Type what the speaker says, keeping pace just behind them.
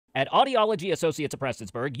At Audiology Associates of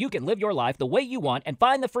Prestonsburg, you can live your life the way you want and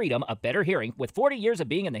find the freedom of better hearing. With 40 years of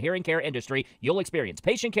being in the hearing care industry, you'll experience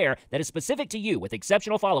patient care that is specific to you with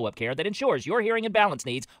exceptional follow-up care that ensures your hearing and balance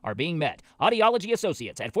needs are being met. Audiology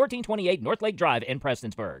Associates at 1428 North Lake Drive in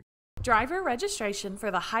Prestonsburg. Driver registration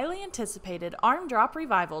for the highly anticipated Arm Drop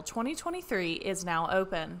Revival 2023 is now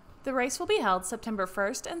open. The race will be held September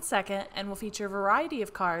 1st and 2nd and will feature a variety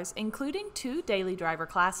of cars, including 2 daily driver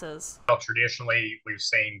classes. Well, traditionally, we've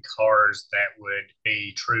seen cars that would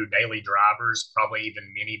be true daily drivers, probably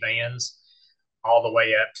even minivans, all the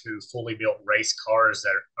way up to fully built race cars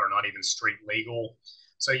that are not even street legal.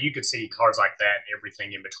 So you could see cars like that and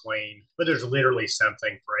everything in between, but there's literally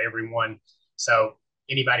something for everyone. So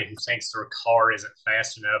anybody who thinks their car isn't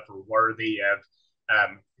fast enough or worthy of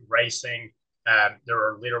racing, there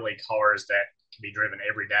are literally cars that can be driven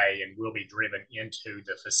every day and will be driven into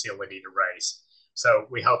the facility to race. So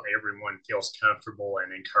we hope everyone feels comfortable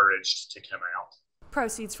and encouraged to come out.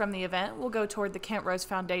 Proceeds from the event will go toward the Kent Rose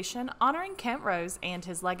Foundation, honoring Kent Rose and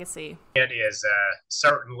his legacy. It is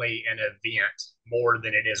certainly an event more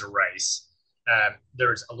than it is a race.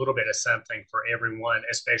 There's a little bit of something for everyone,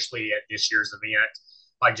 especially at this year's event.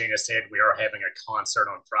 Like Gina said, we are having a concert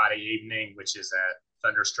on Friday evening, which is a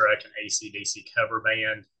Thunderstruck and AC/DC cover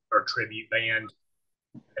band or tribute band.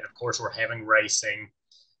 And of course, we're having racing,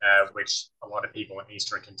 which a lot of people in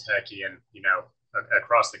Eastern Kentucky and,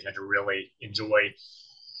 across the country really enjoy.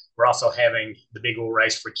 We're also having the big old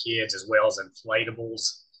race for kids as well as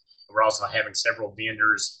inflatables. We're also having several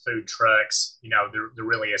vendors, food trucks. There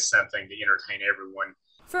really is something to entertain everyone.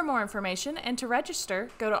 For more information and to register,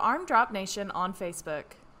 go to Arm Drop Nation on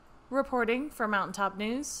Facebook. Reporting for Mountaintop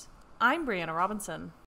News, I'm Brianna Robinson.